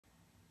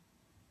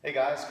Hey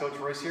guys, Coach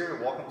Royce here.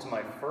 Welcome to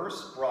my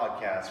first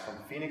broadcast from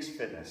Phoenix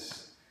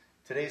Fitness.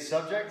 Today's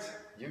subject,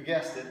 you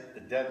guessed it,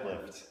 the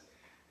deadlift.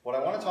 What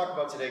I want to talk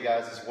about today,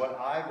 guys, is what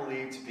I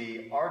believe to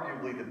be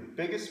arguably the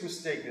biggest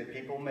mistake that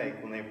people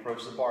make when they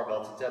approach the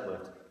barbell to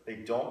deadlift. They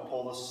don't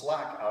pull the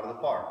slack out of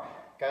the bar.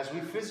 Guys, we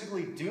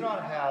physically do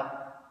not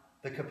have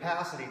the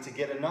capacity to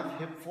get enough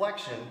hip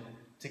flexion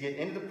to get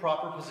into the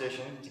proper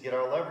position, to get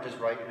our leverages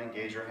right and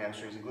engage our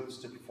hamstrings and glutes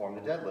to perform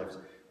the deadlift.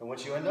 And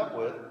what you end up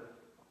with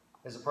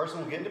is a person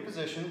will get into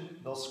position,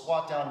 they'll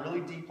squat down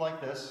really deep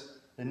like this,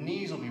 the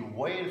knees will be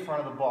way in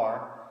front of the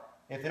bar.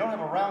 If they don't have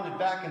a rounded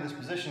back in this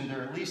position,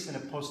 they're at least in a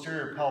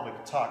posterior pelvic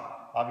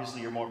tuck.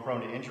 Obviously you're more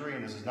prone to injury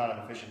and this is not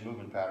an efficient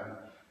movement pattern.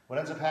 What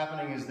ends up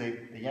happening is they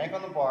yank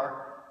on the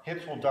bar,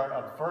 hips will dart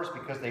up first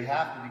because they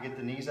have to get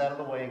the knees out of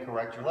the way and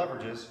correct your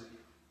leverages,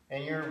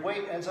 and your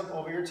weight ends up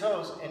over your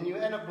toes and you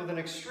end up with an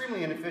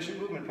extremely inefficient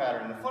movement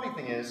pattern. And the funny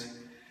thing is,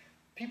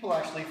 people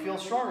actually feel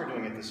stronger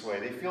doing it this way.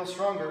 They feel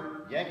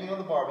stronger yanking on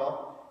the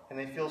barbell, and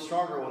they feel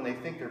stronger when they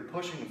think they're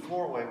pushing the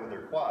floor away with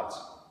their quads.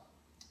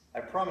 I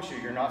promise you,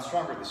 you're not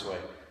stronger this way.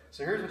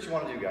 So here's what you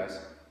want to do, guys.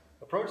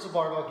 Approach the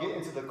barbell, get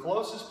into the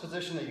closest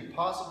position that you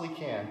possibly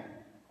can.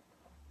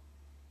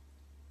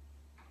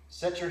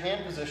 Set your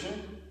hand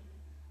position.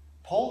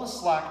 Pull the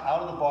slack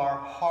out of the bar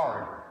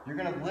hard. You're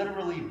going to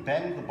literally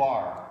bend the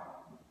bar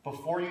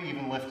before you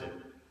even lift it.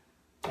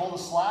 Pull the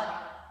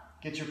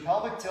slack, get your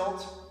pelvic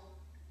tilt,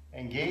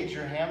 engage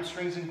your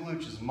hamstrings and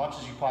glutes as much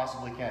as you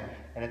possibly can.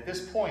 And at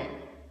this point,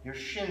 your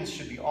shins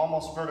should be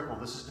almost vertical.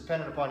 This is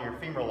dependent upon your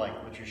femur length,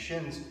 but your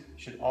shins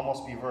should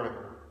almost be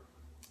vertical.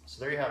 So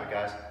there you have it,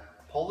 guys.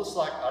 Pull the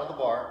slack out of the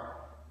bar,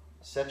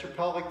 set your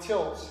pelvic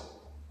tilt,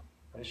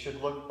 and it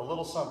should look a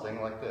little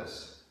something like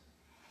this.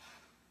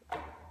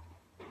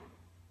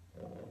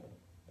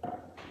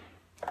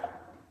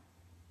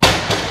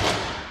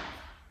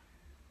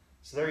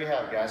 So there you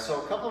have it, guys.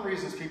 So a couple of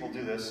reasons people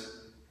do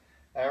this.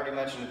 I already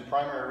mentioned the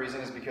primary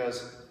reason is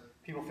because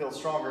people feel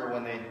stronger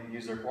when they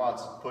use their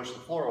quads to push the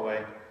floor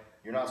away.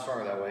 You're not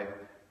stronger that way.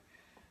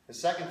 The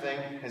second thing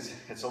is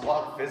it's a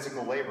lot of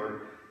physical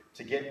labor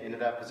to get into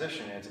that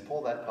position and to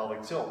pull that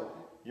pelvic tilt.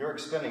 You're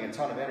expending a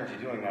ton of energy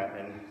doing that,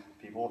 and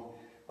people,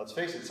 let's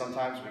face it,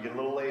 sometimes we get a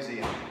little lazy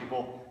and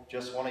people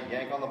just want to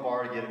yank on the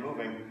bar to get it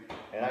moving.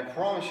 And I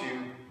promise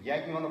you,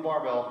 yanking on the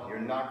barbell, you're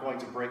not going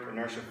to break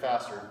inertia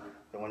faster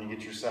than when you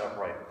get your setup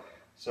right.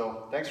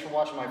 So thanks for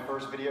watching my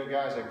first video,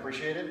 guys. I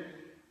appreciate it.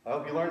 I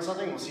hope you learned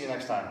something. We'll see you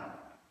next time.